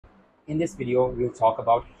In this video, we'll talk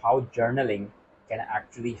about how journaling can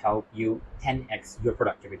actually help you 10x your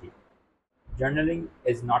productivity. Journaling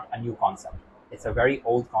is not a new concept. It's a very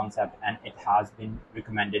old concept and it has been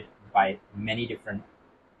recommended by many different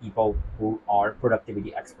people who are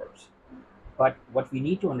productivity experts. But what we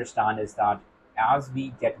need to understand is that as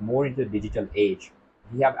we get more into the digital age,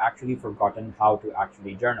 we have actually forgotten how to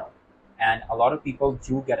actually journal. And a lot of people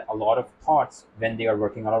do get a lot of thoughts when they are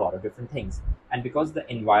working on a lot of different things. And because the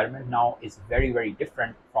environment now is very, very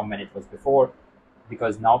different from when it was before,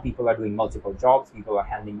 because now people are doing multiple jobs, people are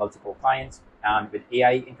handling multiple clients, and with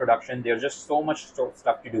AI introduction, there's just so much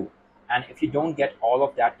stuff to do. And if you don't get all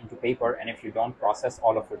of that into paper and if you don't process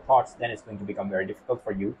all of your thoughts, then it's going to become very difficult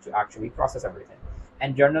for you to actually process everything.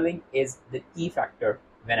 And journaling is the key factor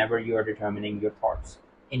whenever you are determining your thoughts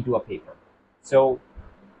into a paper. So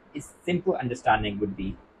a simple understanding would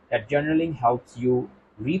be that journaling helps you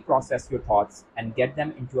reprocess your thoughts and get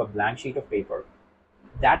them into a blank sheet of paper.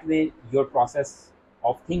 That way, your process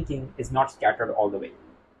of thinking is not scattered all the way.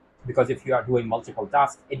 Because if you are doing multiple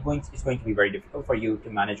tasks, it's going to be very difficult for you to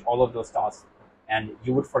manage all of those tasks, and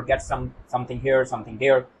you would forget something here, something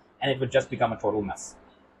there, and it would just become a total mess.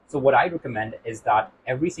 So what I recommend is that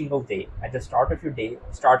every single day, at the start of your day,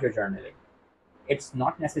 start your journaling. It's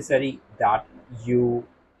not necessary that you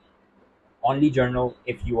only journal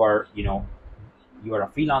if you are you are a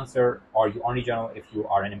freelancer, or you only journal if you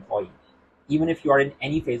are an employee. Even if you are in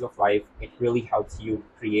any phase of life, it really helps you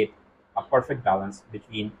create a perfect balance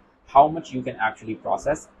between how much you can actually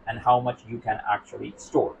process and how much you can actually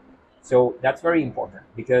store. So that's very important,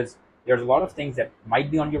 because there's a lot of things that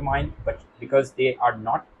might be on your mind, but because they are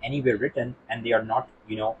not anywhere written and they are not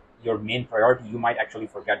your main priority, you might actually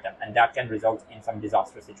forget them, and that can result in some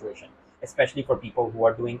disastrous situation, especially for people who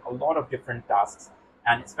are doing a lot of different tasks,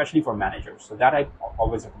 and especially for managers. So that I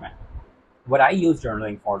always recommend. What I use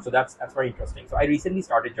journaling for, so that's very interesting. So I recently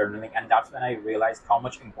started journaling, and that's when I realized how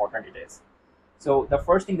much important it is. So the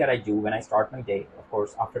first thing that I do when I start my day, of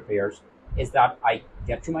course after prayers, is that I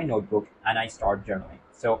get to my notebook and I start journaling.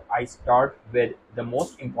 So I start with the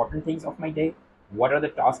most important things of my day. What are the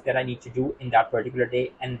tasks that I need to do in that particular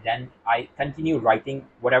day? And then I continue writing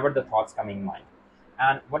whatever the thoughts come in mind.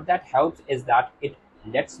 And what that helps is that it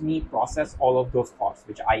lets me process all of those thoughts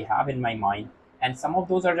which I have in my mind. And some of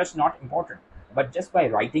those are just not important. But just by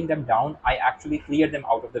writing them down, I actually clear them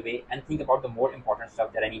out of the way and think about the more important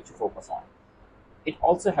stuff that I need to focus on. It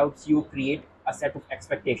also helps you create a set of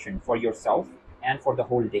expectation for yourself and for the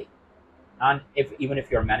whole day. And even if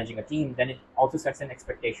you're managing a team, then it also sets an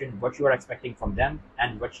expectation, what you are expecting from them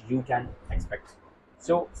and what you can expect.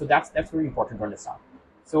 So that's very important to understand.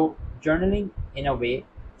 So journaling in a way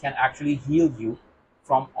can actually heal you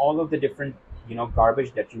from all of the different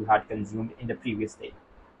garbage that you had consumed in the previous day.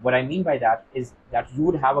 What I mean by that is that you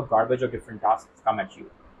would have a garbage of different tasks come at you,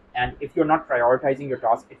 and if you're not prioritizing your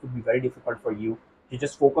tasks, it would be very difficult for you to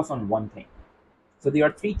just focus on one thing. So there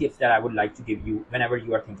are 3 tips that I would like to give you whenever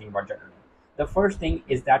you are thinking about journaling. The first thing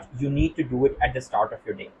is that you need to do it at the start of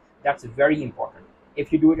your day. That's very important.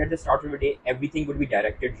 If you do it at the start of your day, everything would be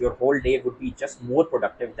directed. Your whole day would be just more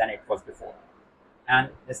productive than it was before. And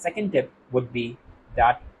the second tip would be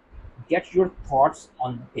that get your thoughts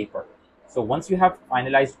on paper. So once you have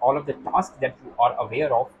finalized all of the tasks that you are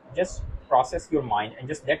aware of, just process your mind and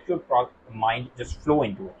just let your mind just flow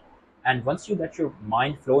into it. And once you let your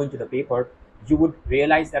mind flow into the paper, you would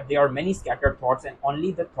realize that there are many scattered thoughts, and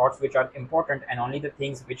only the thoughts which are important and only the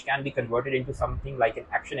things which can be converted into something like an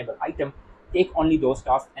actionable item, take only those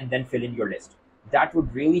tasks and then fill in your list. That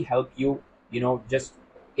would really help you, just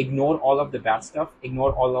ignore all of the bad stuff,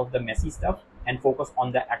 ignore all of the messy stuff, and focus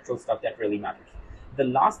on the actual stuff that really matters. The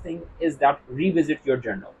last thing is that revisit your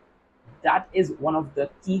journal. That is one of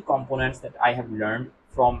the key components that I have learned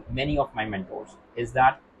from many of my mentors, is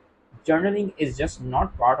that journaling is just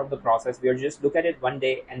not part of the process where you just look at it one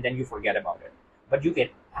day and then you forget about it. But you can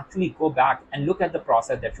actually go back and look at the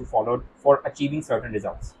process that you followed for achieving certain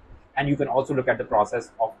results. And you can also look at the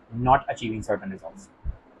process of not achieving certain results.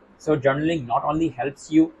 So journaling not only helps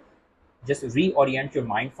you just reorient your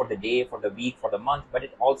mind for the day, for the week, for the month, but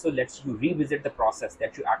it also lets you revisit the process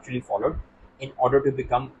that you actually followed in order to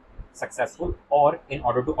become successful or in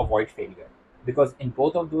order to avoid failure. Because in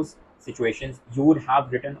both of those situations, you would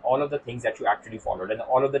have written all of the things that you actually followed and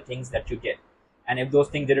all of the things that you did. And if those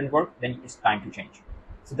things didn't work, then it's time to change.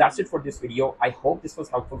 So that's it for this video. I hope this was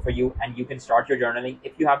helpful for you and you can start your journaling.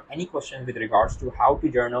 If you have any questions with regards to how to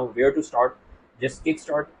journal, where to start, just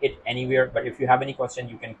kickstart it anywhere. But if you have any question,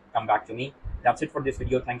 you can come back to me. That's it for this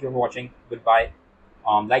video. Thank you for watching. Goodbye.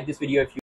 Like this video if you